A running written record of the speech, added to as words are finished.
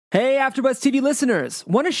Hey, AfterBuzz TV listeners!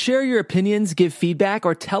 Want to share your opinions, give feedback,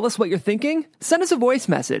 or tell us what you're thinking? Send us a voice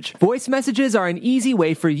message. Voice messages are an easy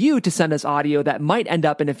way for you to send us audio that might end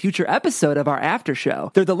up in a future episode of our after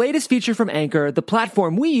show. They're the latest feature from Anchor, the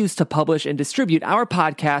platform we use to publish and distribute our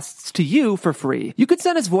podcasts to you for free. You could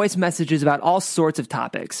send us voice messages about all sorts of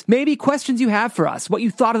topics. Maybe questions you have for us, what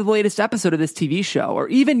you thought of the latest episode of this TV show, or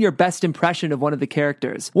even your best impression of one of the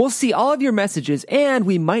characters. We'll see all of your messages, and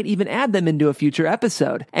we might even add them into a future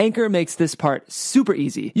episode. Anchor makes this part super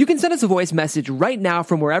easy. You can send us a voice message right now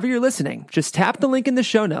from wherever you're listening. Just tap the link in the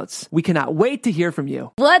show notes. We cannot wait to hear from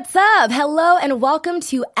you. What's up? Hello and welcome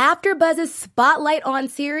to AfterBuzz's Spotlight On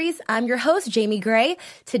series. I'm your host, Jamie Gray.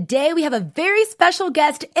 Today we have a very special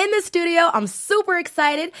guest in the studio. I'm super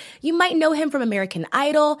excited. You might know him from American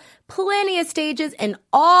Idol, plenty of stages, and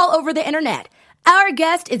all over the internet. Our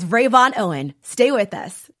guest is Rayvon Owen. Stay with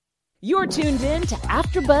us. You're tuned in to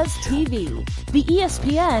AfterBuzz TV, the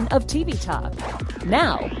ESPN of TV talk.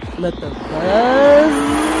 Now, let the buzz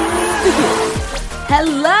begin.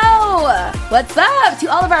 Hello! What's up to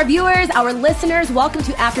all of our viewers, our listeners? Welcome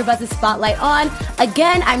to AfterBuzz's Spotlight On.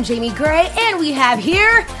 Again, I'm Jamie Gray, and we have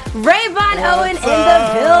here Rayvon Owen in the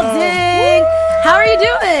building. Woo! How are you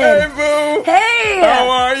doing? Hey, boo. Hey. How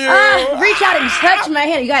are you? Reach out and touch my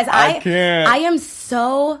hand. You guys, I can't. I am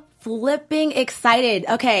so flipping excited.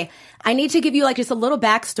 Okay, I need to give you just a little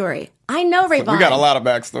backstory. I know Rayvon. We got a lot of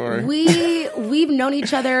backstory. We've known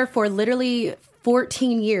each other for literally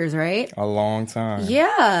 14 years, right? A long time.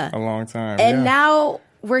 Yeah. A long time. And now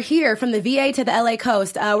we're here from the VA to the LA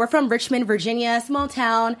coast. We're from Richmond, Virginia, small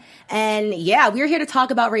town. And yeah, we're here to talk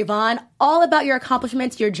about Rayvon, all about your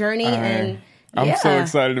accomplishments, your journey, I'm so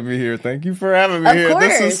excited to be here. Thank you for having me here. Course.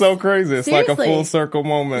 This is so crazy. It's Seriously. like a full circle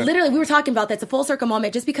moment. Literally, we were talking about that. It's a full circle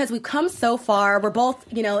moment just because we've come so far. We're both,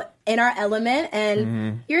 in our element,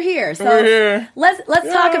 and you're here. So we're here. Let's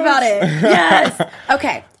talk about it. Yes.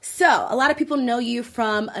 Okay. So a lot of people know you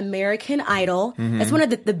from American Idol. It's one of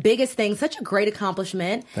the biggest things, such a great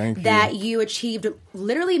accomplishment that you achieved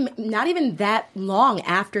literally not even that long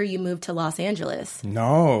after you moved to Los Angeles.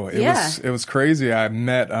 No, it was crazy. I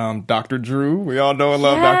met Dr. Drew. We all know and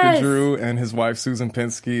love Dr. Drew and his wife Susan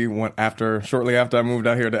Pinsky shortly after I moved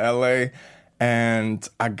out here to LA. And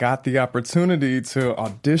I got the opportunity to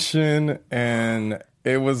audition, and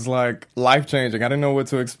it was life-changing. I didn't know what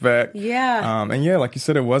to expect. Yeah. Like you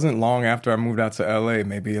said, it wasn't long after I moved out to LA,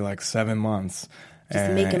 maybe 7 months.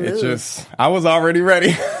 Just making moves. I was already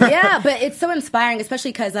ready. Yeah, but it's so inspiring,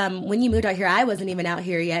 especially because when you moved out here, I wasn't even out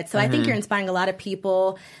here yet. So I think you're inspiring a lot of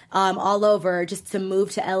people all over just to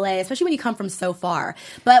move to LA, especially when you come from so far.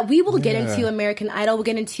 But we will get into American Idol. We'll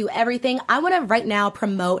get into everything. I want to right now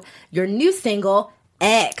promote your new single,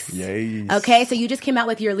 X. Yes. Okay, so you just came out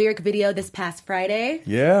with your lyric video this past Friday.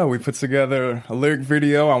 Yeah, we put together a lyric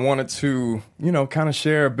video. I wanted to, kind of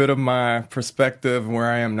share a bit of my perspective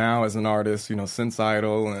where I am now as an artist, since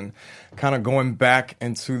Idol, and kind of going back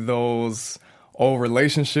into those old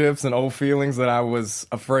relationships and old feelings that I was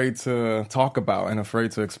afraid to talk about and afraid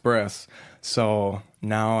to express. So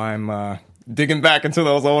now I'm digging back into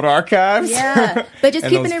those old archives. Yeah, but just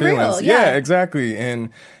keeping it real. Yeah, exactly. And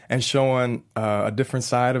showing a different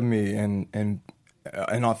side of me and an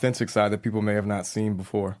authentic side that people may have not seen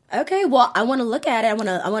before. Okay, well, I want to look at it. I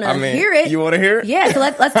want to hear it. You want to hear it? Yeah, so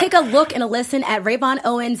let's take a look and a listen at Rayvon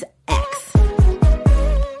Owen's X.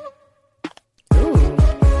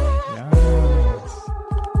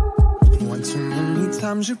 One too many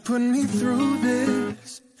times you put me through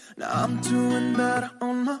this. Now I'm doing better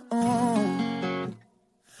on my own.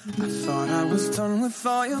 I thought I was done with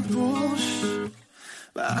all your bullshit,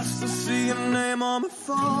 but I still see your name on my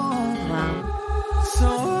phone. Wow. So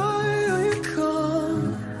why are you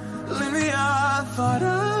calm? Leave me out. I thought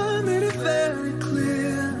I made it very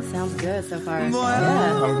clear. Sounds good so far. Boy,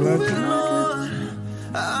 I'm glad you know.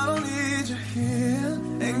 I don't need you here.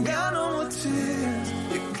 Ain't got no more tears.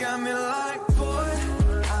 You got me like, boy,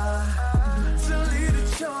 I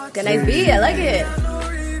deleted your Got a nice beat. I like it.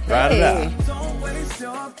 Right it out. Don't waste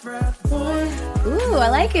your breath, boy. Ooh, I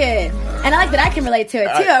like it. And I like that I can relate to it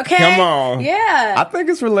too, okay? Come on. Yeah. I think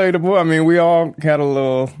it's relatable. I mean, we all had a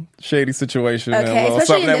little shady situation and a Okay, little especially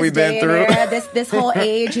something in that this we've day been and through. era, this whole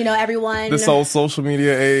age, everyone. This whole social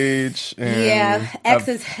media age. And yeah, X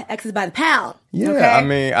is by the pound. Yeah, okay? I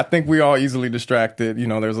mean, I think we all easily distracted.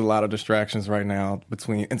 There's a lot of distractions right now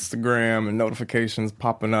between Instagram and notifications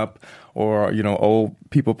popping up, or old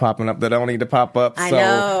people popping up that don't need to pop up. I so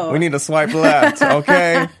know. we need to swipe left,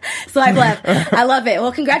 okay? Swipe left. I love it.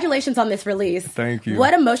 Well, congratulations on this release. Thank you.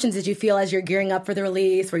 What emotions did you feel as you're gearing up for the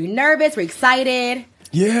release? Were you nervous? Were you excited?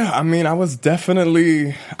 Yeah, I mean, I was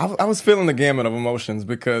definitely, I was feeling the gamut of emotions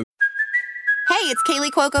because. Hey, it's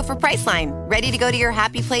Kaylee Cuoco for Priceline. Ready to go to your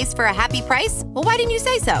happy place for a happy price? Well, why didn't you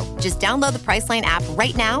say so? Just download the Priceline app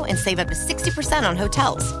right now and save up to 60% on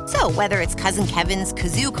hotels. So whether it's Cousin Kevin's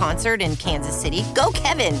Kazoo Concert in Kansas City, go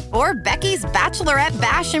Kevin, or Becky's Bachelorette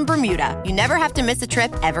Bash in Bermuda, you never have to miss a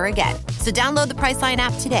trip ever again. So download the Priceline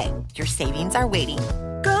app today. Your savings are waiting.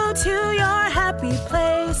 Go to your happy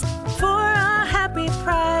place for a happy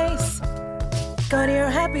price. Go to your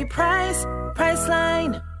happy price,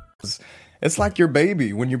 Priceline. It's like your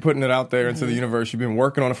baby when you're putting it out there into the universe. You've been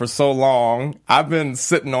working on it for so long. I've been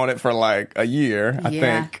sitting on it for like a year, I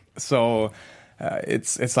think. So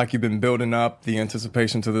it's like you've been building up the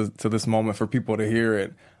anticipation to this moment for people to hear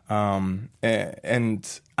it.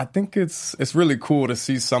 And I think it's really cool to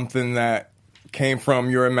see something that came from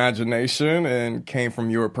your imagination and came from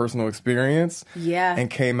your personal experience. Yeah. And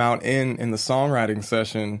came out in the songwriting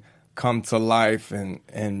session come to life and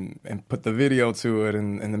put the video to it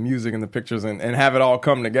and the music and the pictures and have it all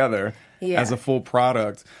come together as a full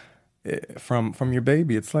product from your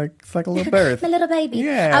baby. It's like a little birth. The little baby.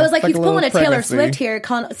 Yeah. I was like, he's pulling a Taylor pregnancy. Swift here,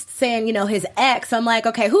 saying, his ex. I'm like,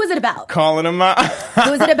 okay, who is it about? Calling him out.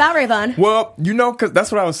 Who is it about, Rayvon? Well, because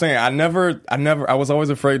that's what I was saying. I was always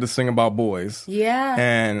afraid to sing about boys. Yeah.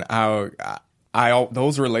 And I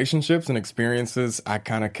those relationships and experiences I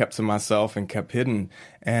kind of kept to myself and kept hidden.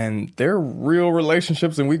 And they're real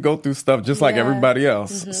relationships and we go through stuff just like everybody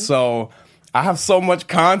else. Mm-hmm. So I have so much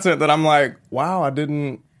content that I'm like, wow, I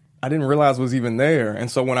didn't realize was even there. And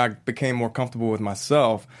so when I became more comfortable with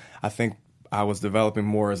myself, I think I was developing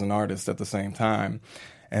more as an artist at the same time.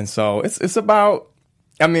 And so it's about,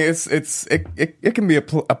 I mean, it can be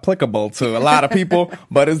applicable to a lot of people,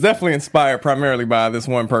 but it's definitely inspired primarily by this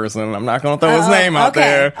one person. I'm not going to throw his name out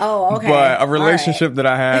there. Oh, okay. But a relationship that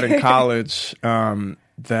I had in college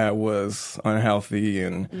that was unhealthy.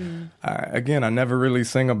 And again, I never really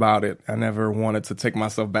sing about it. I never wanted to take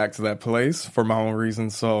myself back to that place for my own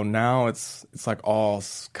reasons. So now it's like all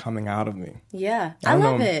coming out of me. Yeah, I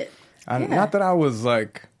love it. Not that I was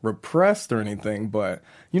like repressed or anything, but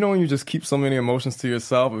when you just keep so many emotions to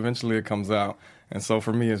yourself, eventually it comes out. And so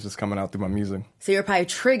for me, it's just coming out through my music. So you're probably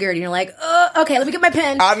triggered and you're like, okay, let me get my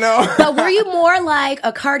pen. I know. But were you more like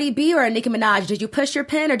a Cardi B or a Nicki Minaj? Did you push your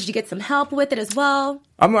pen or did you get some help with it as well?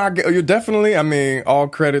 You're definitely, all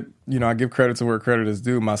credit, I give credit to where credit is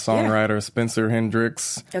due. My songwriter, Spencer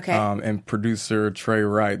Hendricks, and producer Trey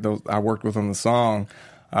Wright, those I worked with on the song.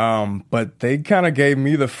 But they kind of gave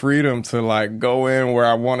me the freedom to like go in where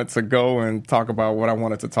I wanted to go and talk about what I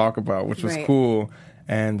wanted to talk about, which was cool.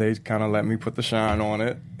 And they kind of let me put the shine on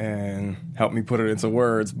it and help me put it into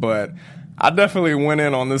words. But I definitely went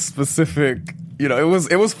in on this specific,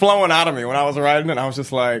 it was flowing out of me when I was writing it. I was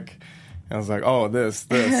just like, oh, this.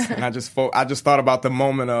 And I just thought about the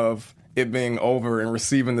moment of it being over and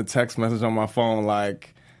receiving the text message on my phone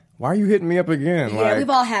like, why are you hitting me up again? Yeah, we've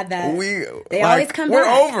all had that. They always come we're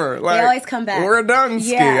back. We're over. They always come back. We're done,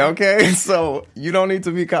 ski, yeah. Okay? So you don't need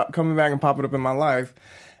to be coming back and popping up in my life.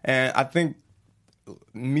 And I think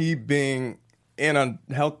me being in a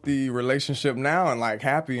healthy relationship now and like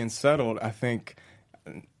happy and settled, I think,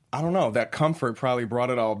 I don't know, that comfort probably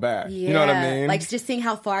brought it all back. Yeah. You know what I mean? Like just seeing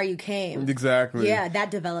how far you came. Exactly. Yeah,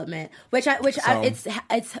 that development.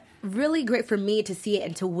 It's really great for me to see it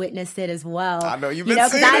and to witness it as well. I know you've been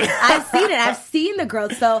seeing it. I've seen it. I've seen the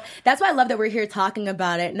growth. So that's why I love that we're here talking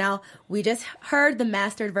about it. Now, we just heard the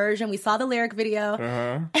mastered version. We saw the lyric video.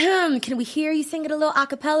 Can we hear you sing it a little a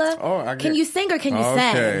cappella? Can you sing or can you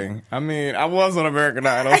sing? Okay. I was on American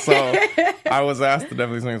Idol, so I was asked to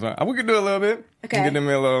definitely sing a song. We could do a little bit. Okay. Give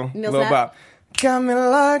me a little bop. Got me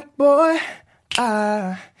like, boy,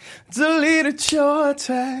 I deleted your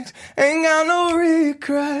text. Ain't got no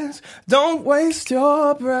regrets. Don't waste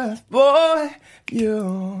your breath, boy.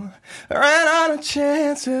 You ran out of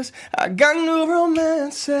chances. I got new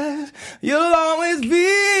romances. You'll always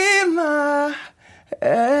be my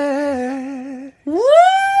ex. Woo!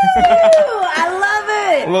 I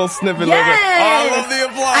love it. A little snippet. Yes. I love the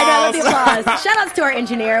applause. I know, I love the applause. Shout outs to our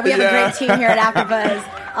engineer. We have a great team here at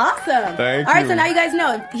AfterBuzz. Awesome. Thank All right, you. so now you guys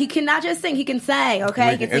know he cannot just sing, he can sing,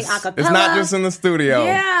 okay? He can sing a cappella. It's not just in the studio.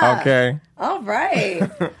 Yeah. Okay. All right.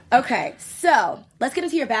 Okay, so let's get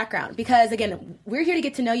into your background because, again, we're here to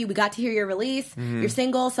get to know you. We got to hear your release, your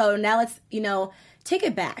single, so now let's, take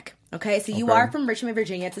it back. Okay, so you are from Richmond,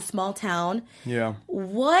 Virginia. It's a small town. Yeah.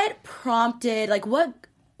 What prompted,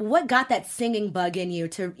 what got that singing bug in you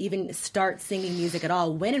to even start singing music at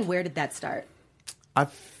all? When and where did that start? I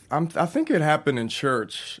think it happened in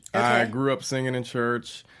church. Okay. I grew up singing in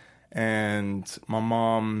church, and my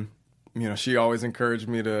mom she always encouraged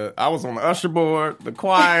me I was on the usher board, the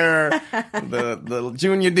choir, the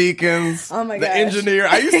junior deacons, Oh my the gosh. engineer.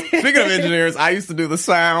 Speaking of engineers, I used to do the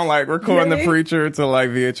sound, like recording the Really? preacher to like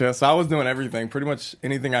VHS. So I was doing everything, pretty much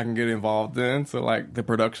anything I can get involved in. So like the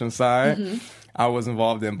production side, I was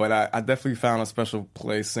involved in. But I definitely found a special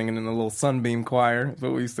place singing in the little Sunbeam choir, is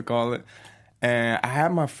what we used to call it. And I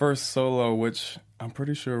had my first solo, which I'm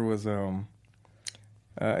pretty sure was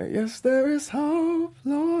yes, there is hope,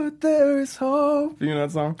 Lord, there is hope. You know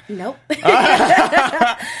that song? Nope.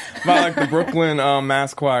 By like the Brooklyn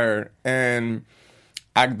Mass Choir. And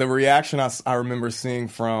the reaction I remember seeing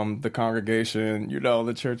from the congregation,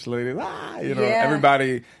 the church ladies,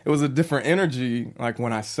 everybody, it was a different energy like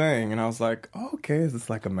when I sang. And I was like, oh, okay, is this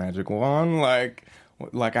like a magic wand? Like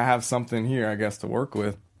I have something here, I guess, to work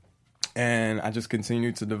with. And I just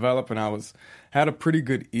continued to develop, and had a pretty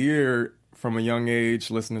good ear from a young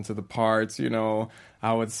age, listening to the parts.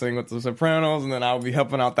 I would sing with the sopranos, and then I would be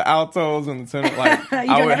helping out the altos and the tenor. Like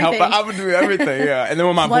I would help. I would do everything. Yeah, and then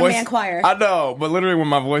when my voice, One-man choir. I know, but literally when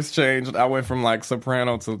my voice changed, I went from like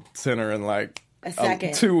soprano to tenor in like A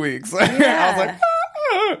second. 2 weeks. Yeah. I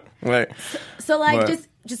was like, wait. So like But-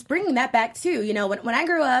 just bringing that back too, when I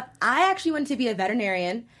grew up, I actually wanted to be a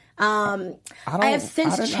veterinarian. I have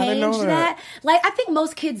since I didn't changed know that. Like I think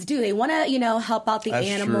most kids do. They want to, help out the That's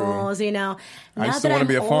animals. Now I used to that wanna I'm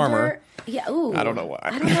be a farmer. older- Yeah. Ooh. I don't know why.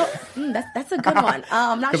 I don't know. That's a good one.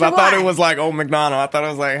 I'm not Because sure I thought why. it was like Old McDonald. I thought it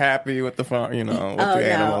was like happy with the farm, with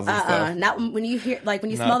the animals and stuff. Not when you hear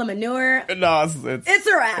when you smell the manure. No, It's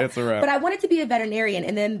a wrap. It's a wrap. But I wanted to be a veterinarian,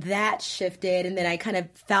 and then that shifted, and then I kind of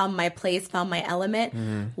found my place, found my element.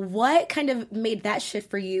 Mm-hmm. What kind of made that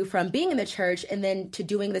shift for you from being in the church and then to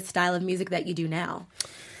doing the style of music that you do now?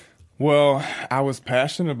 Well, I was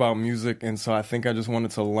passionate about music, and so I think I just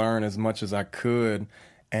wanted to learn as much as I could.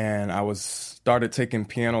 And I started taking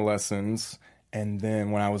piano lessons. And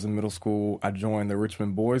then when I was in middle school, I joined the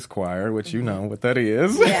Richmond Boys Choir, which you know what that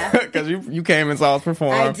is. Yeah. Because you came and saw us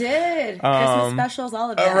perform. I did. Christmas specials,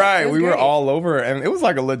 all of that. Right. It was We were great. all over. And it was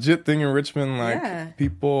like a legit thing in Richmond. Like Yeah.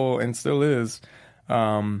 people, and still is.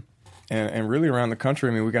 And really around the country.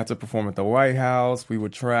 I mean, we got to perform at the White House. We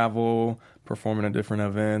would travel, performing at different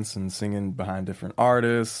events and singing behind different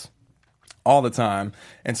artists all the time.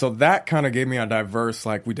 And so that kind of gave me a diverse,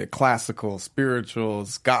 like we did classical,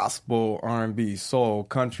 spirituals, gospel, R&B, soul,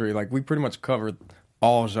 country. Like we pretty much covered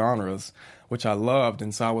all genres, which I loved.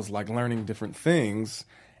 And so I was like learning different things.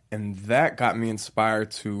 And that got me inspired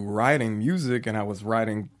to writing music. And I was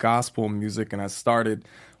writing gospel music. And I started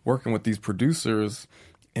working with these producers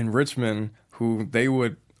in Richmond who they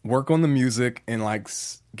would work on the music and like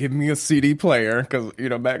give me a CD player because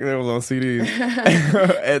back then it was on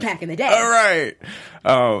CDs. Back in the day. All right.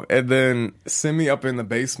 And then send me up in the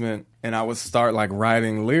basement and I would start like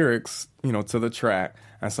writing lyrics, to the track.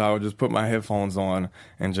 And so I would just put my headphones on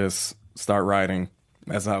and just start writing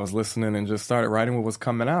as I was listening and just started writing what was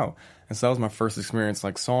coming out. And so that was my first experience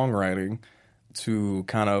like songwriting to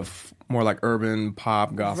kind of more like urban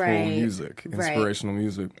pop gospel music, inspirational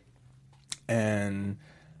music. And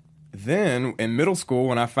then in middle school,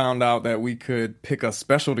 when I found out that we could pick a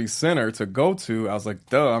specialty center to go to, I was like,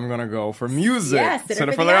 duh, I'm going to go for music. Yeah,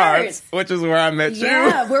 Center for the Arts, which is where I met you.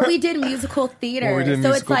 Yeah, where we did musical theater. Where we did so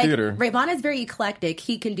musical it's like theater. Rayvon is very eclectic.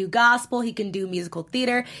 He can do gospel, he can do musical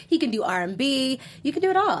theater, he can do R&B, you can do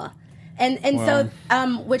it all. And so,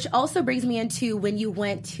 which also brings me into when you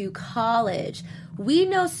went to college. We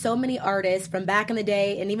know so many artists from back in the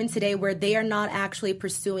day and even today where they are not actually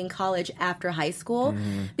pursuing college after high school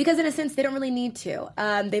because in a sense they don't really need to.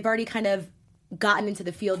 They've already kind of gotten into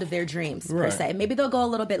the field of their dreams, per se. Maybe they'll go a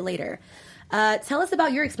little bit later. Tell us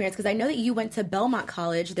about your experience because I know that you went to Belmont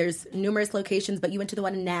College. There's numerous locations, but you went to the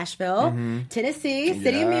one in Nashville, Tennessee,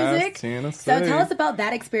 City of Yes, Music. Tennessee. So tell us about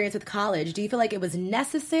that experience with college. Do you feel like it was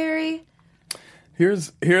necessary?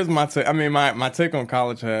 Here's my take. I mean, my take on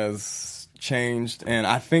college has changed, and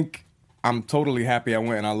I think I'm totally happy I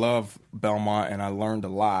went. And I love Belmont, and I learned a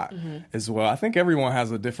lot as well. I think everyone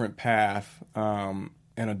has a different path and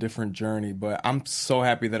a different journey, but I'm so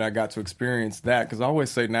happy that I got to experience that because I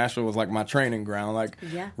always say Nashville was like my training ground. Like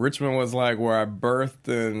Richmond was like where I birthed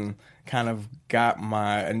and kind of got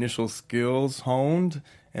my initial skills honed,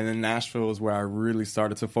 and then Nashville is where I really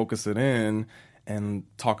started to focus it in and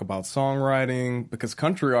talk about songwriting because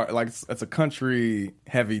country art, like it's a country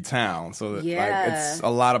heavy town. So like it's a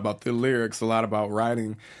lot about the lyrics, a lot about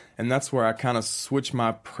writing. And that's where I kind of switch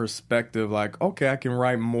my perspective. Like, okay, I can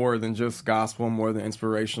write more than just gospel, more than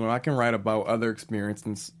inspirational. I can write about other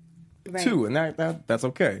experiences too. And that's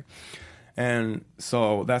okay. And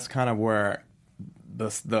so that's kind of where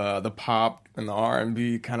the pop and the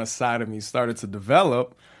R&B kind of side of me started to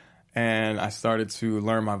develop, and I started to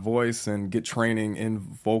learn my voice and get training in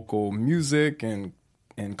vocal music and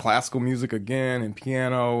classical music again, and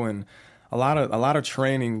piano, and a lot of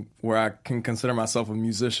training where I can consider myself a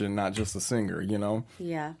musician, not just a singer, you know?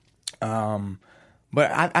 Yeah.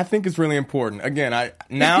 But I think it's really important. Again,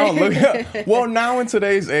 now in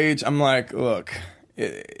today's age, I'm like, look,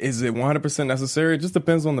 is it 100% necessary? It just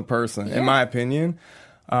depends on the person, in my opinion.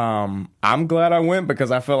 I'm glad I went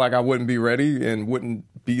because I felt like I wouldn't be ready and wouldn't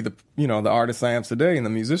be the artist I am today and the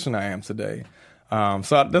musician I am today.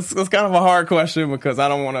 So that's kind of a hard question because I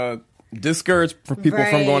don't want to discourage people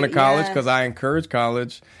from going to college because I encourage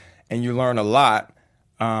college and you learn a lot.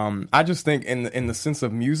 I just think in the sense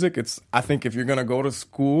of music, I think if you're going to go to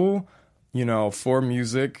school, for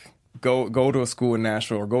music, go to a school in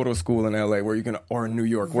Nashville or go to a school in LA or in New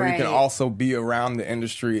York where you can also be around the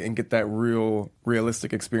industry and get that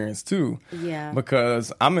realistic experience too. Yeah.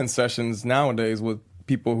 Because I'm in sessions nowadays with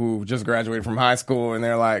people who just graduated from high school and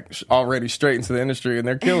they're like already straight into the industry and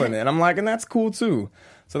they're killing it. And I'm like, and that's cool too.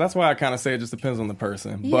 So that's why I kind of say it just depends on the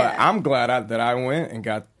person. Yeah. But I'm glad that I went and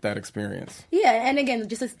got that experience. Yeah, and again,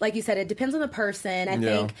 just like you said, it depends on the person. I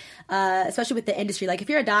think, especially with the industry, like if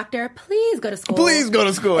you're a doctor, please go to school. Please go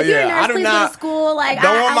to school. If you're a nurse, please go to school. Like,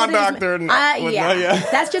 don't want my doctor.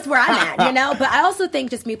 That's just where I'm at, But I also think,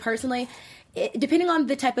 just me personally, depending on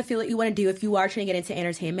the type of field that you want to do, if you are trying to get into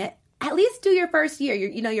entertainment, at least do your first year,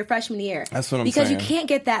 your freshman year. That's what I'm saying. Because you can't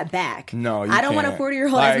get that back. No, you can't. I don't want a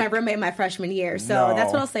 40-year-old as my roommate my freshman year. So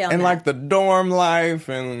that's what I'll say on that. And like the dorm life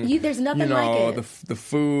and there's nothing like it. The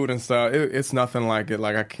food and stuff. It's nothing like it.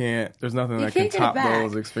 Like there's nothing that can top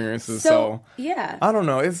those experiences. So yeah. I don't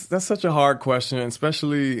know. That's such a hard question,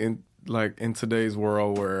 especially in today's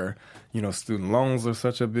world where, student loans are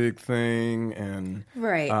such a big thing and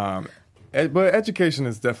but education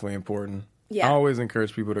is definitely important. Yeah. I always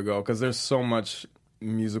encourage people to go because there's so much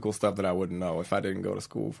musical stuff that I wouldn't know if I didn't go to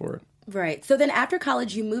school for it. Right. So then after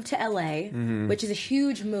college, you moved to LA, which is a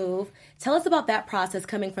huge move. Tell us about that process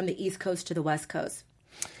coming from the East Coast to the West Coast.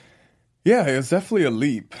 Yeah, it's definitely a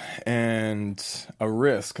leap and a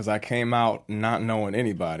risk because I came out not knowing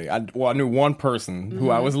anybody. I knew one person who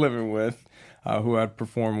I was living with, who I'd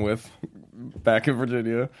performed with back in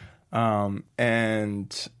Virginia.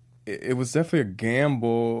 And it was definitely a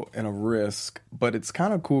gamble and a risk, but it's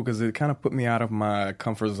kind of cool because it kind of put me out of my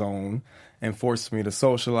comfort zone and forced me to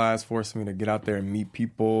socialize, forced me to get out there and meet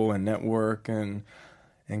people and network and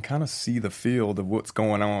kind of see the field of what's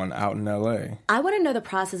going on out in LA. I want to know the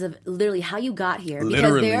process of literally how you got here.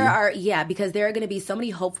 Because there are going to be so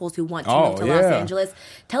many hopefuls who want to move to Los Angeles.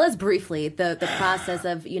 Tell us briefly the process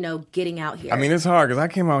of, getting out here. I mean, it's hard because I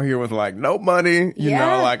came out here with like no money,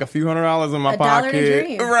 like a few $100s in my pocket. $1 a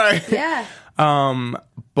dream. Right. Yeah.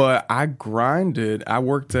 But I grinded. I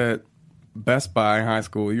worked at Best Buy in high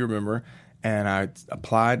school, you remember, and I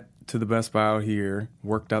applied to the Best Buy out here,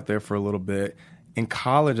 worked out there for a little bit. In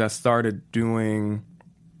college, I started doing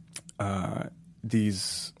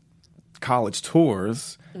these college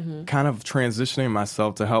tours, kind of transitioning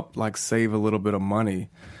myself to help like save a little bit of money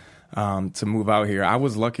to move out here. I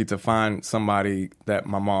was lucky to find somebody that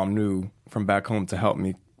my mom knew from back home to help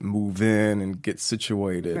me move in and get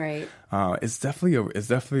situated. Right. It's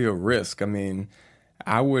definitely a risk. I mean,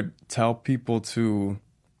 I would tell people to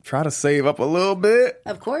try to save up a little bit.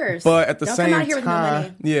 Of course. But at the Don't same come out here with no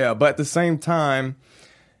money. Yeah, but at the same time,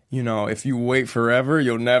 if you wait forever,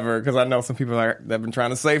 you'll never, because I know some people that have been trying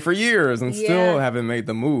to save for years and still haven't made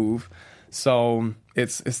the move. So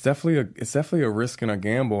it's definitely a risk and a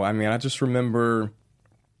gamble. I mean, I just remember,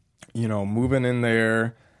 moving in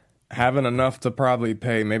there, having enough to probably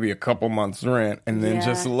pay maybe a couple months rent and then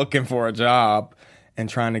just looking for a job and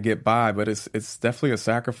trying to get by, but it's definitely a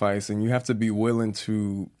sacrifice, and you have to be willing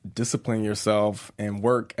to discipline yourself and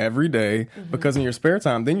work every day because in your spare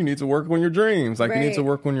time, then you need to work on your dreams. Like you need to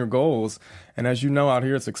work on your goals. And as you know, out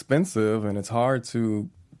here, it's expensive and it's hard to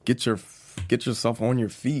get yourself on your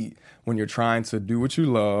feet when you're trying to do what you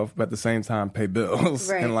love, but at the same time pay bills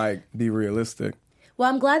and like be realistic. Well,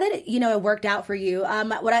 I'm glad that it worked out for you.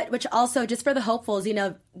 Which also, just for the hopefuls,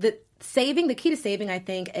 the key to saving, I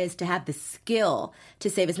think, is to have the skill to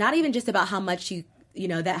save. It's not even just about how much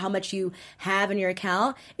how much you have in your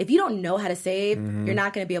account. If you don't know how to save, you're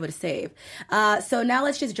not going to be able to save. So now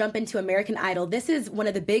let's just jump into American Idol. This is one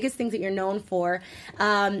of the biggest things that you're known for.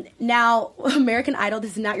 Now, American Idol,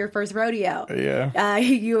 this is not your first rodeo. Yeah.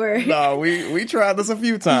 You were... No, we tried this a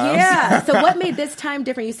few times. Yeah. So what made this time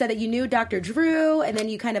different? You said that you knew Dr. Drew, and then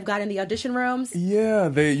you kind of got in the audition rooms. Yeah.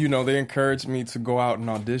 They encouraged me to go out and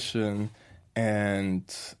audition. and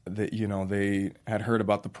they had heard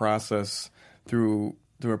about the process through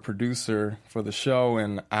a producer for the show,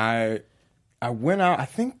 and I went out. I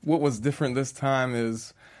think what was different this time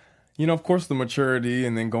is, of course, the maturity,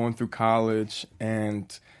 and then going through college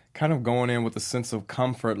and kind of going in with a sense of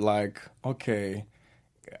comfort, like, okay,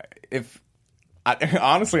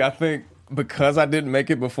 honestly, I think because I didn't make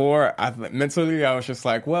it before, mentally I was just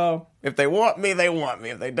like, well, if they want me, they want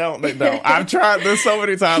me. If they don't, they don't. I've tried this so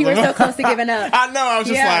many times. You were so close to giving up. I know. I was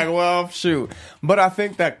just like, well, shoot. But I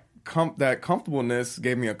think that that comfortableness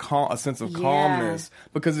gave me a sense of calmness,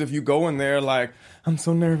 because if you go in there like, I'm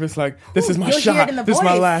so nervous, like, this is my shot, this is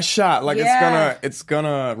my last shot, like, it's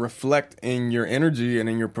gonna reflect in your energy and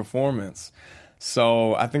in your performance.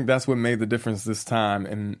 So I think that's what made the difference this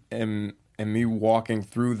time, and me walking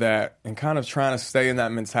through that and kind of trying to stay in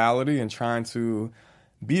that mentality and trying to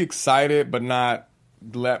be excited but not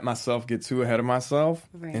let myself get too ahead of myself,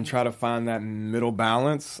 and try to find that middle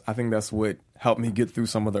balance. I think that's what helped me get through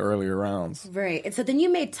some of the earlier rounds. Right. And so then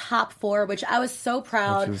you made top 4, which I was so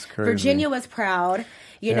proud. Which was crazy. Virginia was proud,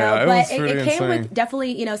 it but it came with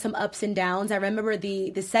definitely, some ups and downs. I remember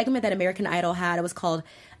the segment that American Idol had, it was called,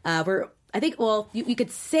 I think, you could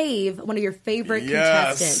save one of your favorite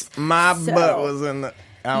contestants. My butt was in the...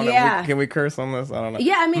 I don't know. Can we curse on this? I don't know.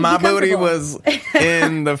 Yeah, I mean, my booty was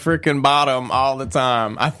in the freaking bottom all the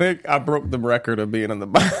time. I think I broke the record of being in the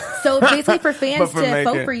bottom. So basically, for fans to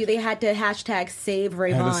vote for you, they had to hashtag save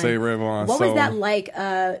Rayvon. Had to save Rayvon. What was that like?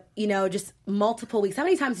 Just multiple weeks. How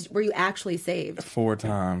many times were you actually saved? 4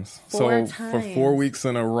 times. For 4 weeks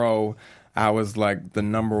in a row, I was like the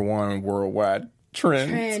 #1 worldwide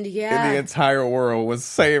trend in the entire world was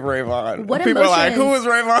save Rayvon. People were like, who is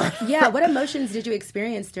Rayvon? Yeah, what emotions did you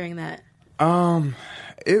experience during that?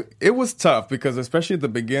 It was tough, because especially at the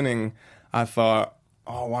beginning, I thought,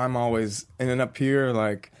 oh, why am I always ending up here?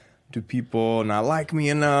 Like, do people not like me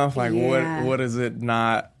enough? Like, what is it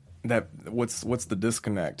not that, what's the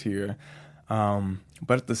disconnect here?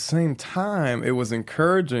 But at the same time, it was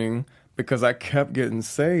encouraging because I kept getting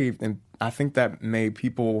saved, and I think that made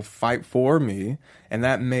people fight for me, and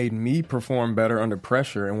that made me perform better under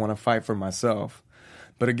pressure and want to fight for myself.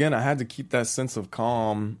 But again, I had to keep that sense of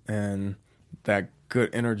calm and that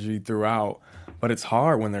good energy throughout. But it's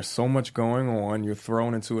hard when there's so much going on. You're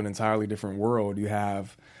thrown into an entirely different world. You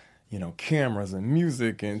have, cameras and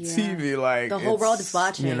music and TV. Like, the whole world is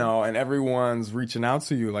watching. And everyone's reaching out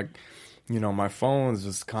to you. Like, my phone's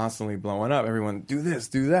just constantly blowing up. Everyone, do this,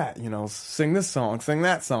 do that. Sing this song, sing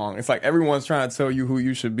that song. It's like everyone's trying to tell you who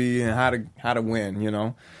you should be and how to win.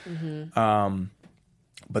 Mm-hmm.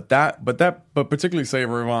 But particularly Save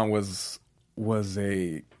Rayvon was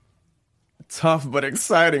a tough but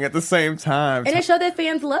exciting at the same time. And it showed that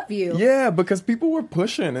fans love you. Yeah, because people were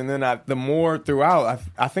pushing, and then the more throughout,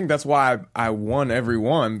 I think that's why I won every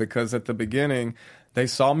one, because at the beginning they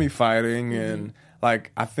saw me fighting, and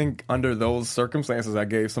like, I think under those circumstances, I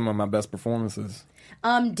gave some of my best performances.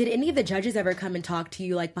 Did any of the judges ever come and talk to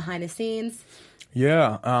you, like, behind the scenes?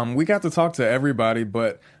 Yeah, we got to talk to everybody,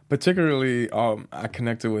 but particularly I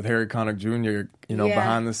connected with Harry Connick Jr.,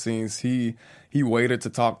 behind the scenes. He waited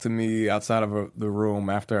to talk to me outside of the room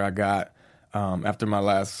after I got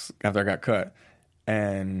cut.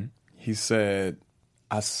 And he said,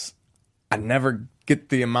 I never get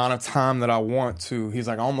the amount of time that I want to. He's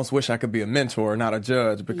like, I almost wish I could be a mentor, not a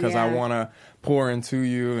judge, because I want to pour into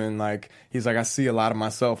you. And like, he's like, I see a lot of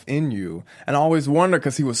myself in you. And I always wonder,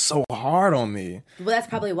 because he was so hard on me. Well, that's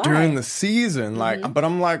probably why. During the season. Like, but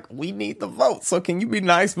I'm like, we need the vote. So can you be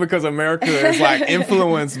nice? Because America is like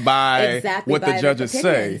influenced by what the judges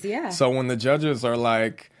say. Yeah. So when the judges are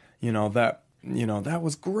like, that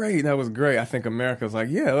was great. That was great. I think America's like,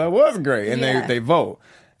 yeah, that was great. And they vote.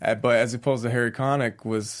 But as opposed to Harry Connick,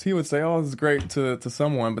 he would say, oh, this is great to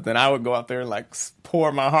someone. But then I would go out there and like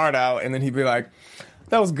pour my heart out. And then he'd be like,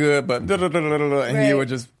 that was good, but and he would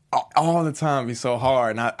just all the time be so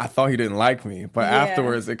hard. And I thought he didn't like me. But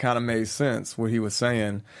afterwards, it kind of made sense what he was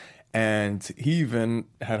saying. And he even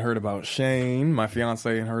had heard about Shane, my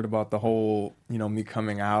fiance, and heard about the whole, me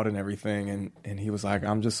coming out and everything. And he was like,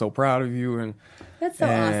 I'm just so proud of you. And that's so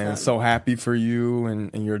awesome. So happy for you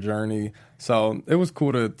and your journey. So it was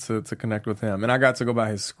cool to connect with him. And I got to go by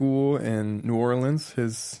his school in New Orleans,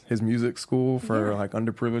 his music school for like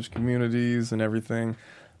underprivileged communities and everything.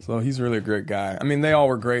 So he's really a great guy. I mean, they all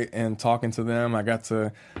were great, and talking to them, I got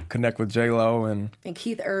to connect with J-Lo and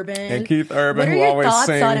Keith Urban. What are your thoughts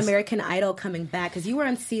on American Idol coming back? Because you were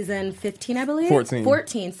on season 15, I believe?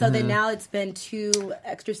 14. So then now it's been 2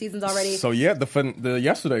 extra seasons already. So yeah, the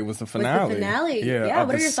yesterday was the finale. Was the finale? Yeah.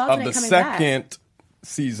 What are your thoughts on it coming back? Of the second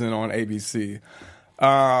season on ABC.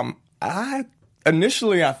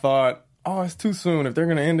 Initially I thought, oh, it's too soon. If they're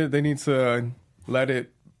going to end it, they need to let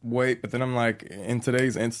it wait. But then I'm like, in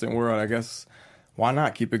today's instant world, I guess, why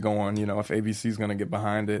not keep it going, if ABC's going to get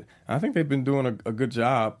behind it? And I think they've been doing a good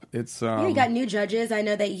job. It's you got new judges. I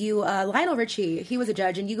know that you, Lionel Richie, he was a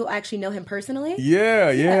judge, and you actually know him personally?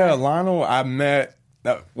 Yeah. Lionel, I met...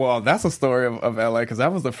 Well, that's a story of LA, because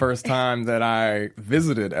that was the first time that I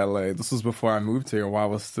visited LA. This was before I moved here, while I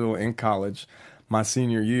was still in college, my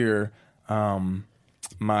senior year.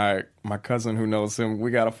 My cousin who knows him, we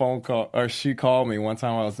got a phone call, or she called me one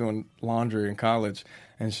time I was doing laundry in college,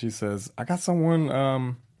 and she says, I got someone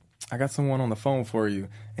on the phone for you.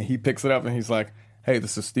 And he picks it up and he's like, hey,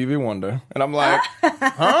 this is Stevie Wonder. And I'm like,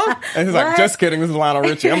 huh? And he's like, just kidding, this is Lionel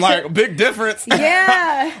Richie. I'm like, big difference.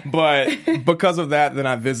 Yeah. But because of that, then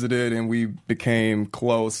I visited and we became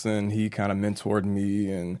close, and he kind of mentored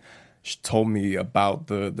me and told me about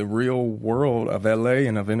the real world of LA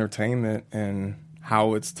and of entertainment and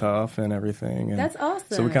how it's tough and everything. And that's awesome.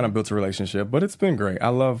 So we kind of built a relationship, but it's been great. I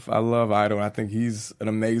love Idol. I think he's an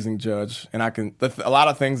amazing judge, and a lot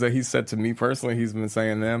of things that he said to me personally, he's been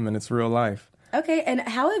saying them, and it's real life. Okay, and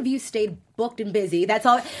how have you stayed booked and busy? That's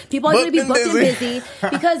all. People always going to be booked and busy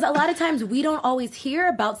because a lot of times we don't always hear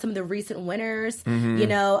about some of the recent winners,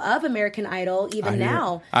 of American Idol. Even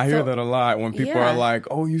now, I hear that a lot when people are like,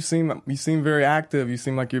 "Oh, you seem very active. You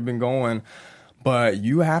seem like you've been going." But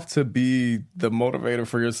you have to be the motivator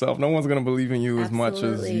for yourself. No one's going to believe in you as much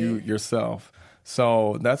as you yourself.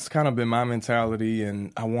 So that's kind of been my mentality,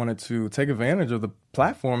 and I wanted to take advantage of the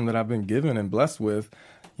platform that I've been given and blessed with.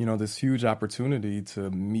 This huge opportunity to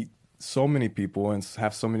meet so many people and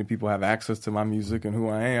have so many people have access to my music and who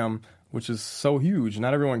I am, which is so huge.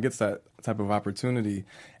 Not everyone gets that type of opportunity.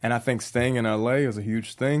 And I think staying in LA is a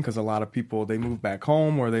huge thing, because a lot of people, they move back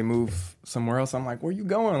home or they move somewhere else. I'm like, where you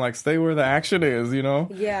going? Like, stay where the action is,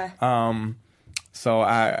 Yeah. So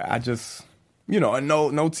I just, and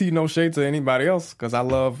no tea, no shade to anybody else, because I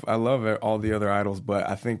love all the other idols. But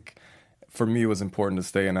I think for me, it was important to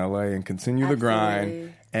stay in LA and continue the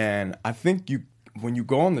grind. And I think when you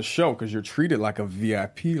go on the show, because you're treated like a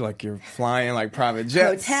VIP, like you're flying like private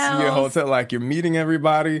jets, your hotel, like you're meeting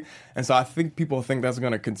everybody. And so I think people think that's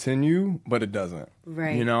going to continue, but it doesn't.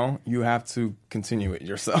 Right. You have to continue it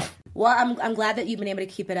yourself. Well, I'm glad that you've been able to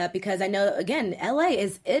keep it up, because I know, again, LA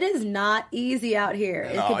is not easy out here.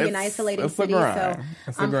 It could be an isolating city, so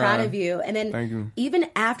I'm proud of you. And then even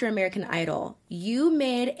after American Idol, you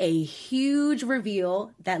made a huge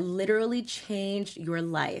reveal that literally changed your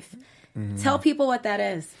life. Mm-hmm. Tell people what that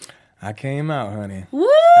is. I came out, honey. Woo!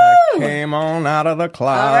 I came on out of the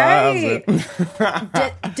closet. All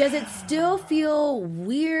right. Does it still feel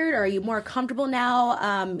weird? Or are you more comfortable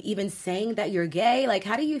now, even saying that you're gay? Like,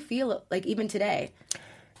 how do you feel, like, even today?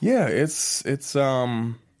 Yeah, it's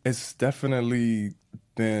definitely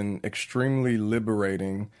been extremely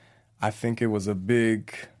liberating. I think it was a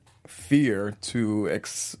big fear to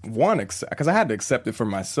because I had to accept it for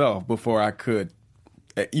myself before I could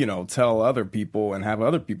tell other people and have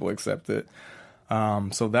other people accept it.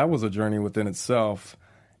 So that was a journey within itself.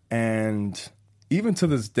 And even to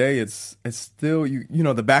this day, it's still,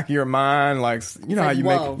 the back of your mind, like, how you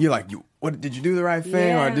whoa. you're like, what, did you do the right thing?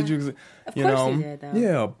 Yeah. Or did you, of course you did, though.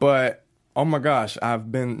 Yeah, but oh my gosh, I've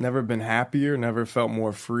never been happier, never felt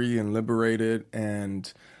more free and liberated,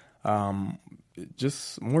 and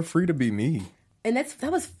just more free to be me. And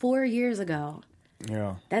that was 4 years ago.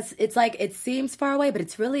 Yeah. It's like, it seems far away, but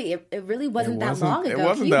it really wasn't that long ago. It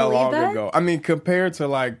wasn't that long ago. I mean, compared to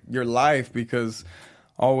like your life, because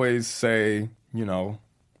I always say,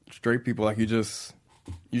 straight people, like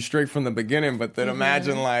you straight from the beginning, but then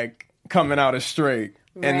imagine like coming out as straight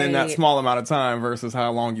and then that small amount of time versus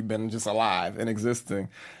how long you've been just alive and existing.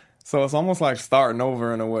 So it's almost like starting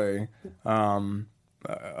over in a way,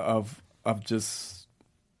 of just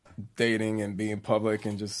dating and being public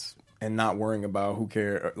and not worrying about who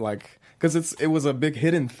cares, like, because it was a big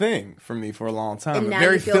hidden thing for me for a long time. And now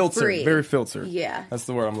very you feel filtered, free. very filtered. Yeah, that's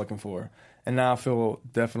the word I'm looking for. And now I feel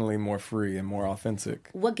definitely more free and more authentic.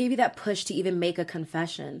 What gave you that push to even make a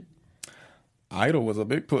confession? Idol was a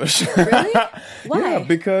big push. Really? Why? Yeah,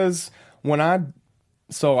 because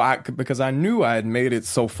because I knew I had made it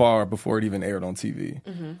so far before it even aired on TV.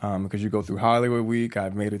 Mm-hmm. Because you go through Hollywood Week,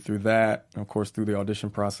 I've made it through that. Of course, through the audition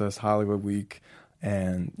process, Hollywood Week.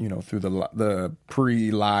 And, through the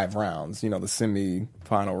pre-live rounds, the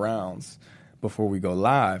semi-final rounds before we go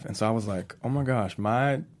live. And so I was like, oh my gosh,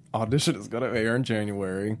 my audition is going to air in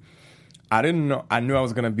January. I didn't know. I knew I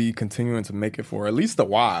was going to be continuing to make it for at least a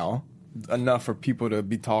while. enough for people to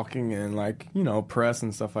be talking and like, you know, press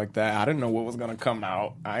and stuff like that. I didn't know what was going to come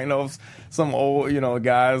out. I didn't know if some old, you know,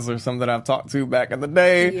 guys or some that I've talked to back in the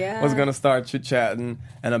day was going to start chit-chatting.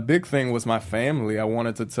 And a big thing was my family. I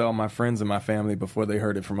wanted to tell my friends and my family before they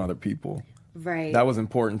heard it from other people. Right. That was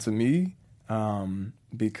important to me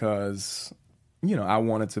because, you know, I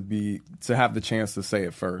wanted to have the chance to say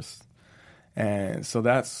it first. And so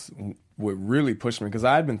that's what really pushed me, because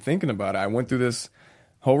I had been thinking about it. I went through this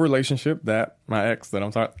whole relationship that my ex that I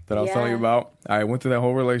was telling you about. I went through that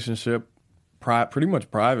whole relationship pretty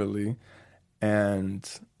much privately, and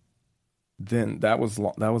then that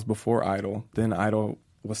was before Idol. Then Idol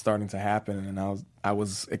was starting to happen, and I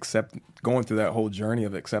was going through that whole journey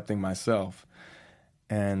of accepting myself,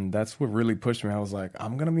 and that's what really pushed me. I was like,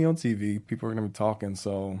 I'm gonna be on TV. People are gonna be talking,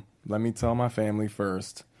 so let me tell my family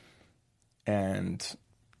first.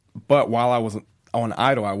 But while I was on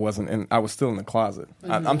Idol, I was still in the closet.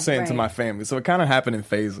 I'm saying to my family. So it kind of happened in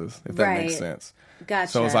phases, if that makes sense.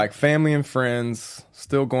 Gotcha. So it was like family and friends,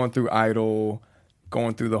 still going through Idol,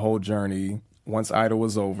 going through the whole journey. Once Idol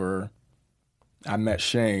was over, I met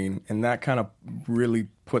Shane, and that kind of really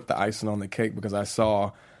put the icing on the cake, because I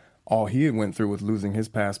saw all he had went through with losing his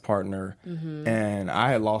past partner. And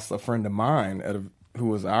I had lost a friend of mine who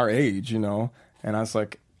was our age, you know, and I was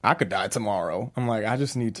like, I could die tomorrow. I'm like, I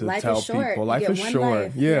just need to tell people. Life is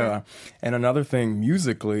short. Yeah. And another thing,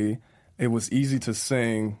 musically, it was easy to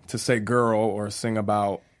say girl or sing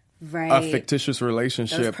about a fictitious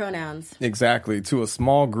relationship. Those pronouns. Exactly, to a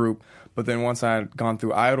small group. But then once I had gone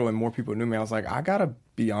through Idol and more people knew me, I was like, I gotta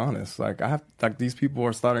be honest. Like, these people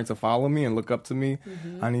are starting to follow me and look up to me.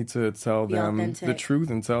 I need to tell them the truth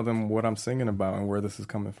and tell them what I'm singing about and where this is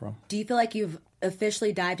coming from. Do you feel like you've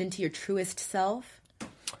officially dived into your truest self?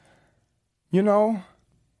 You know,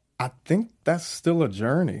 I think that's still a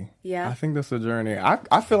journey. Yeah. I think that's a journey.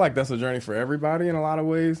 I feel like that's a journey for everybody in a lot of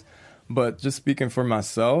ways. But just speaking for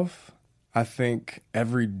myself, I think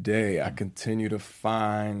every day I continue to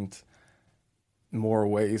find more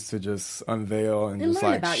ways to just unveil and just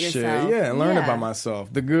learn like about shit. yourself. Yeah, and learn about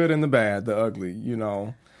myself. The good and the bad, the ugly, you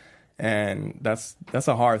know. And that's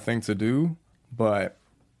a hard thing to do, but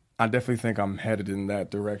I definitely think I'm headed in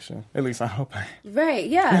that direction. At least I hope I am. Right,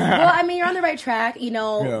 yeah. Well, I mean, you're on the right track, you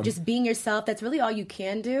know, just being yourself. That's really all you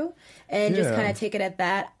can do. And just kind of take it at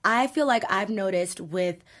that. I feel like I've noticed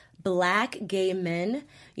with Black gay men,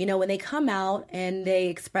 you know, when they come out and they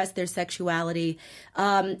express their sexuality,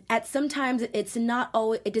 sometimes it does not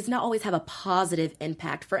always have a positive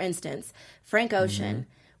impact. For instance, Frank Ocean.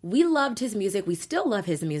 We loved his music. We still love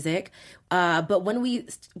his music. But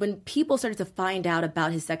when people started to find out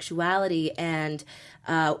about his sexuality and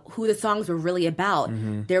who the songs were really about,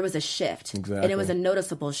 there was a shift. Exactly. And it was a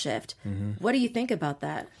noticeable shift. What do you think about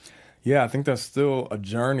that? Yeah, I think that's still a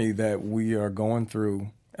journey that we are going through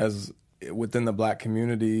as within the Black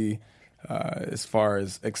community, as far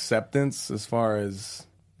as acceptance, as far as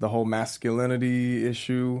the whole masculinity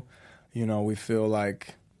issue. You know, we feel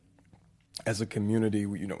like as a community,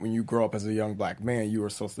 you know, when you grow up as a young Black man, you are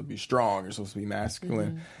supposed to be strong, you're supposed to be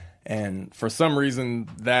masculine. And for some reason,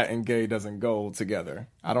 that and gay doesn't go together.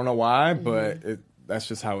 I don't know why, but that's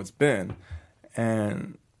just how it's been.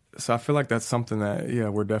 And so I feel like that's something that,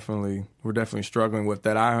 we're definitely struggling with.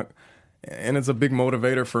 And it's a big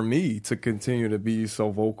motivator for me to continue to be so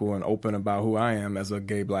vocal and open about who I am as a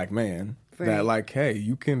gay Black man. Right. That, like, hey,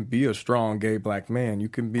 you can be a strong gay Black man. You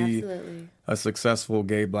can be a successful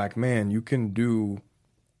gay Black man. You can do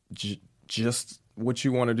just what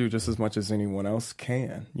you want to do just as much as anyone else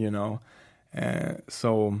can, you know? And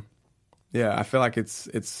so, yeah, I feel like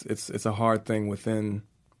it's a hard thing within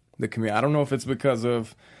the community. I don't know if it's because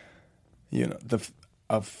of, you know,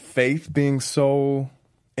 of faith being so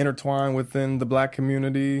intertwined within the Black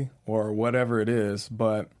community or whatever it is,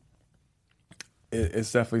 but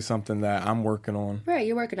it's definitely something that I'm working on. Right,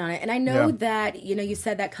 you're working on it. And I know that, you know, you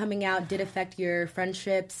said that coming out did affect your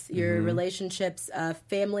friendships, your relationships,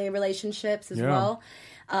 family relationships as well.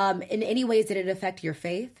 In any ways, did it affect your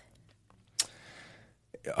faith?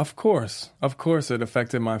 Of course it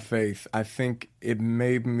affected my faith. I think it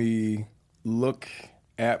made me look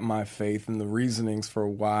at my faith and the reasonings for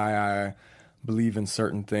why I believe in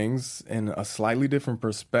certain things in a slightly different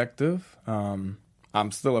perspective.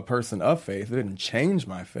 I'm still a person of faith. It didn't change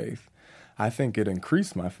my faith. I think it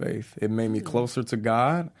increased my faith. It made me closer to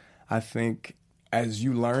God. I think as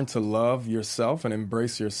you learn to love yourself and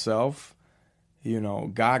embrace yourself, you know,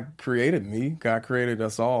 God created me. God created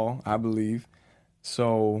us all, I believe.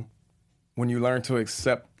 So when you learn to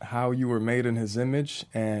accept how you were made in His image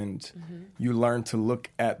and you learn to look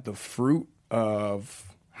at the fruit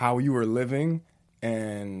of how you were living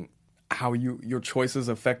and how your choices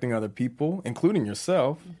affecting other people, including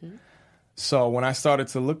yourself. So when I started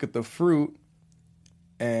to look at the fruit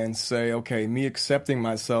and say, okay, me accepting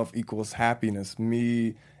myself equals happiness,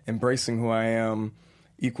 me embracing who I am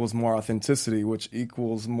equals more authenticity, which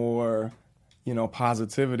equals more,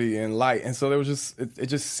 positivity and light. And so there was it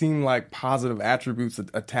just seemed like positive attributes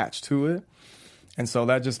attached to it. And so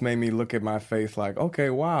that just made me look at my faith like, okay,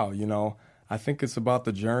 wow, I think it's about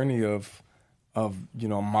the journey of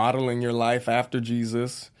modeling your life after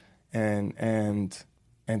Jesus and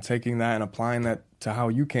taking that and applying that to how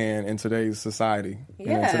you can in today's society and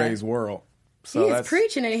in today's world. So He's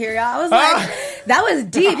preaching in here, y'all. I was like, that was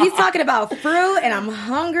deep. He's talking about fruit, and I'm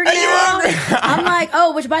hungry now. I'm like,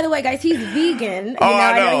 which, by the way, guys, he's vegan.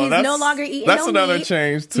 I know he's no longer eating That's no another meat,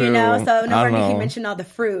 change, too. So no wonder he mentioned all the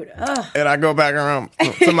fruit. Ugh. And I go back around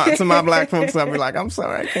to my black folks, I'll be like, I'm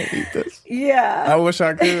sorry, I can't eat this. Yeah. I wish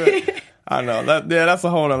I could. I know that's a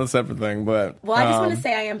whole other separate thing, but I just want to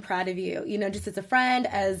say I am proud of you. Just as a friend,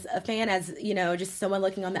 as a fan, as just someone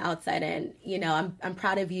looking on the outside in. I'm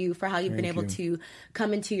proud of you for how you've been able to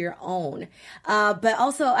come into your own. But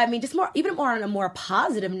also, just even more on a more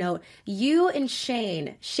positive note, you and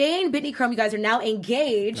Shane, Bitney Chrome, you guys are now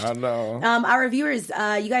engaged. I know. Our viewers,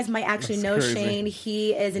 you guys might actually know crazy. Shane.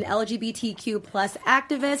 He is an LGBTQ plus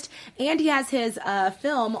activist, and he has his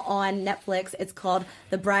film on Netflix. It's called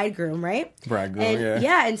The Bridegroom, right? Bridegroom, and,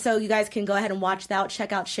 and so you guys can go ahead and watch that.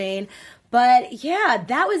 Check out Shane. But yeah,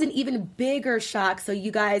 that was an even bigger shock. So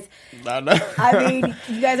you guys, you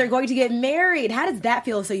guys are going to get married. How does that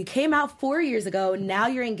feel? So you came out 4 years ago. Now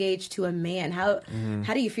you're engaged to a man. How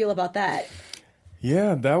do you feel about that?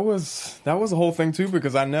 Yeah, that was a whole thing too,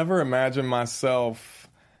 because I never imagined myself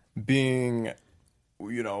being,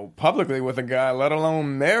 publicly with a guy, let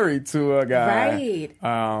alone married to a guy.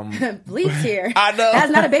 Right. Leaps here. I know.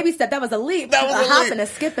 That's not a baby step. That was a leap. That was a a hop leap. and a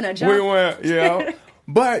skip and a jump. We went,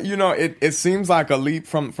 But, it seems like a leap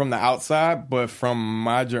from the outside, but from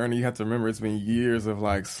my journey, you have to remember it's been years of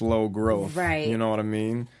slow growth. Right. You know what I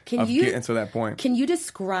mean? Getting to that point. Can you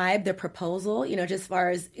describe the proposal, just as far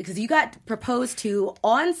as, because you got proposed to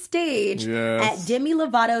on stage at Demi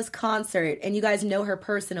Lovato's concert, and you guys know her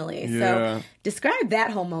personally. Yeah. So describe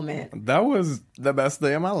that whole moment. That was the best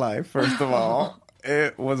day of my life, first of all.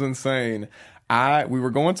 It was insane. We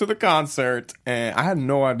were going to the concert, and I had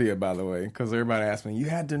no idea, by the way, because everybody asked me, you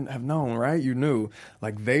had to have known, right? You knew.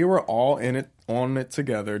 They were all on it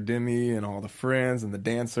together, Demi and all the friends and the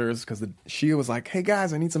dancers, because she was like, hey,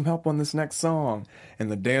 guys, I need some help on this next song. And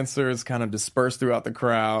the dancers kind of dispersed throughout the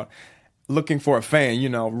crowd, looking for a fan,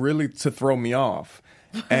 really to throw me off.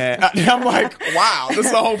 And I'm like, wow, this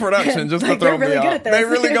is a whole production just to throw me off. They're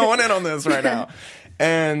really going in on this right now.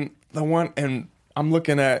 And I'm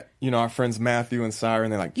looking at, our friends Matthew and Syra,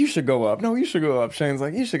 and they're like, you should go up. No, you should go up. Shane's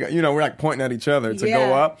like, you should go. We're pointing at each other to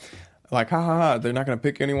go up. Ha ha ha, they're not going to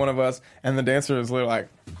pick any one of us. And the dancer is literally like,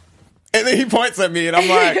 and then he points at me, and I'm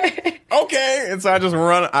like, okay. And so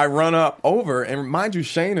I run up over, and mind you,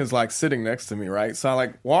 Shane is sitting next to me, right? So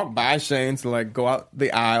I walk by Shane to go out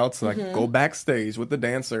the aisle to go backstage with the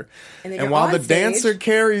dancer. And while the dancer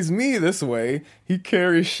carries me this way, he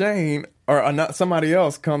carries Shane, or somebody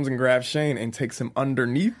else comes and grabs Shane and takes him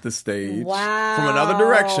underneath the stage from another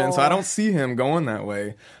direction. So I don't see him going that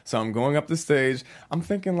way. So I'm going up the stage. I'm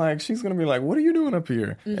thinking she's going to be like, what are you doing up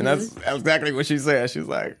here? And that's exactly what she said. She's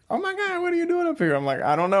like, oh my God, what are you doing up here? I'm like,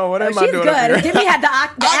 I don't know. What am I doing up here? Demi had the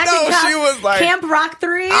acting she was like Camp Rock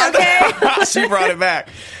 3, okay? She brought it back.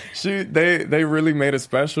 They really made it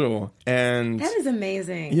special. And that is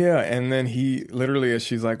amazing. Yeah, and then he literally,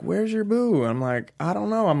 she's like, where's your boo? I'm like, I don't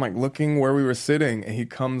know. I'm looking where we were sitting, and he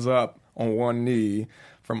comes up on one knee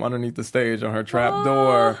from underneath the stage on her trap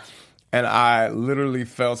door, and I literally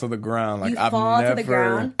fell to the ground. To the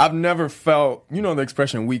ground? I've never felt, the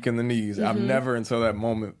expression weak in the knees. I've never until that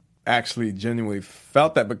moment actually genuinely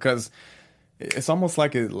felt that, because it's almost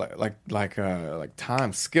like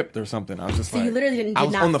time skipped or something. I was just you literally did I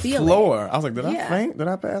was not on the feel floor. it. I was like, did I faint? Did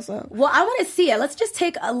I pass out? Well, I want to see it. Let's just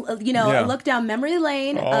take a look down memory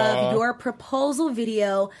lane of your proposal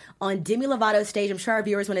video on Demi Lovato's stage. I'm sure our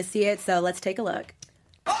viewers want to see it, so let's take a look.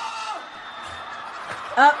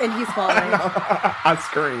 And he's falling. I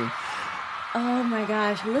screamed. Oh my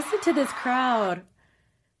gosh! Listen to this crowd.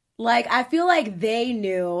 I feel like they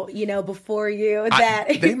knew, before you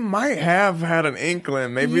that they might have had an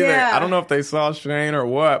inkling. Maybe I don't know if they saw Shane or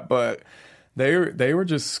what, but they were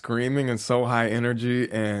just screaming and so high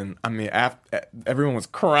energy. And I mean, everyone was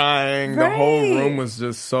crying. Right. The whole room was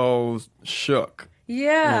just so shook.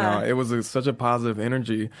 Yeah, it was such a positive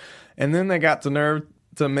energy. And then they got the nerve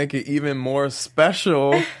to make it even more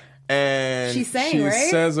special And She sang, she right?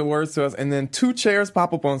 says the words to us, and then 2 chairs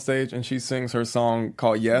pop up on stage, and she sings her song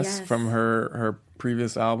called Yes. From her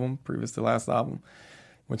previous to last album,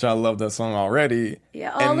 which I love that song already.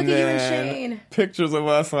 Yeah. Oh, and look at you and then Shane. Pictures of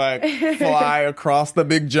us like fly across the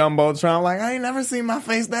big jumbotron. I'm like, I ain't never seen my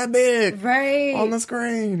face that big Right. on the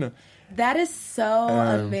screen. That is so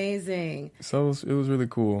amazing. So it was really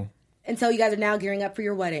cool. And so you guys are now gearing up for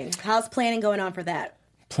your wedding. How's planning going on for that?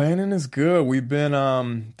 Planning is good. We've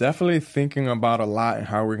been definitely thinking about a lot and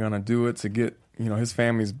how we're going to do it to get, his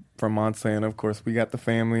family's from Montana. Of course, we got the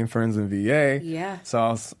family and friends in VA. Yeah.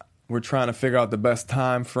 So we're trying to figure out the best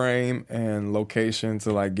time frame and location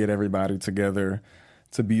to like get everybody together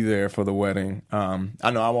to be there for the wedding. I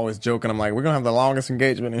know I'm always joking. I'm like, we're going to have the longest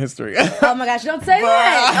engagement in history. Oh my gosh, don't say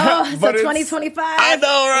that. Oh, so 2025. I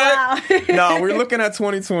know, right? Wow. No, we're looking at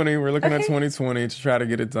 2020. We're looking at 2020 to try to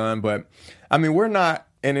get it done. But I mean, we're not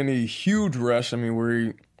in any huge rush. I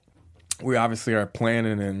mean, we obviously are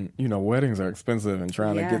planning, and weddings are expensive, and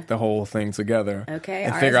trying to get the whole thing together. Okay,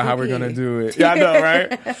 and figure out how we're gonna do it. Yeah, I know,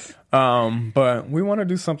 right? But we want to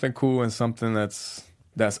do something cool and something that's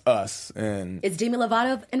us. And Is Demi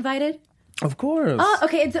Lovato invited? of course. Oh,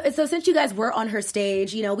 okay. And so since you guys were on her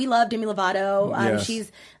stage, we love Demi Lovato. Yes.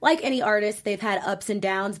 She's like any artist; they've had ups and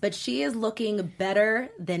downs, but she is looking better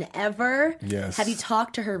than ever. Yes. Have you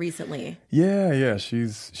talked to her recently? Yeah.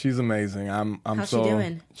 She's amazing. I'm How's so she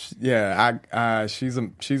doing?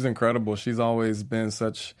 She's incredible. She's always been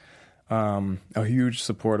such a huge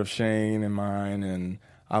support of Shane and mine, and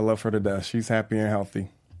I love her to death. She's happy and healthy.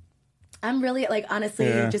 I'm really honestly,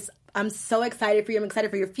 Yeah. I'm so excited for you. I'm excited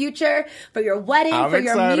for your future, for your wedding, I'm for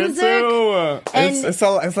your excited music. too. And- It's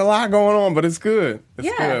a lot going on, but it's good. It's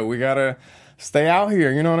Yeah. good. We gotta stay out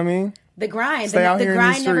here. You know what I mean? The grind, Stay out the here in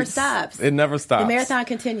grind these never streets. stops. It never stops. The marathon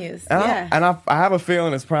continues. And Yeah. I have a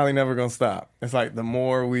feeling it's probably never gonna stop. It's like the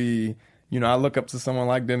more we, I look up to someone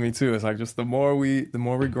like Demi too. It's like just the more we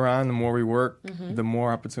grind, the more we work, Mm-hmm. the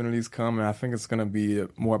more opportunities come, and I think it's gonna be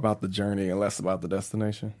more about the journey and less about the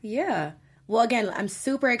destination. Yeah. Well, again, I'm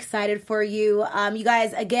super excited for you. You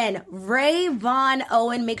guys, again, Ray Von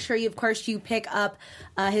Owen. Make sure you pick up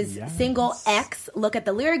his single X. Look at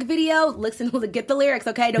the lyric video. Listen, get the lyrics,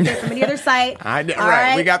 okay? Don't get it from any other site. All All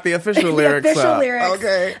right. We got the official lyrics. The official lyrics.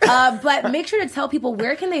 Okay. But make sure to tell people,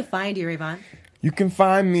 where can they find you, Ray Von? You can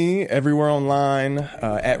find me everywhere online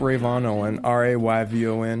at Ray Von Owen,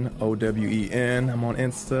 RayVonOwen. I'm on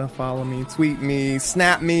Insta. Follow me, tweet me,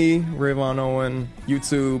 snap me, Ray Von Owen,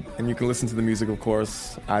 YouTube, and you can listen to the music, of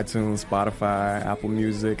course, iTunes, Spotify, Apple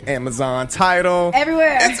Music, Amazon, Tidal.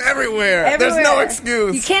 Everywhere. It's everywhere. There's no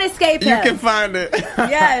excuse. You can't escape You him. can find it.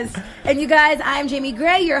 Yes. And you guys, I'm Jamie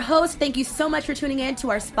Gray, your host. Thank you so much for tuning in to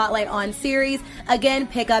our Spotlight On series. Again,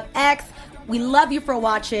 pick up X. We love you for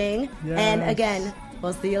watching. Yes. And again,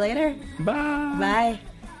 we'll see you later. Bye. Bye.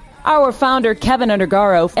 Our founder, Kevin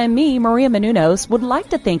Undergaro, and me, Maria Menounos, would like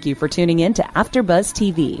to thank you for tuning in to AfterBuzz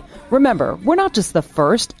TV. Remember, we're not just the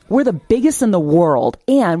first, we're the biggest in the world,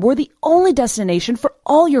 and we're the only destination for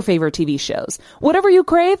all your favorite TV shows. Whatever you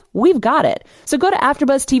crave, we've got it. So go to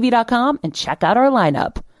AfterBuzzTV.com and check out our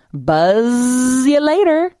lineup. Buzz you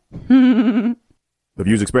later. The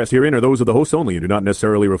views expressed herein are those of the hosts only and do not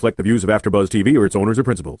necessarily reflect the views of AfterBuzz TV or its owners or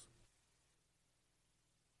principals.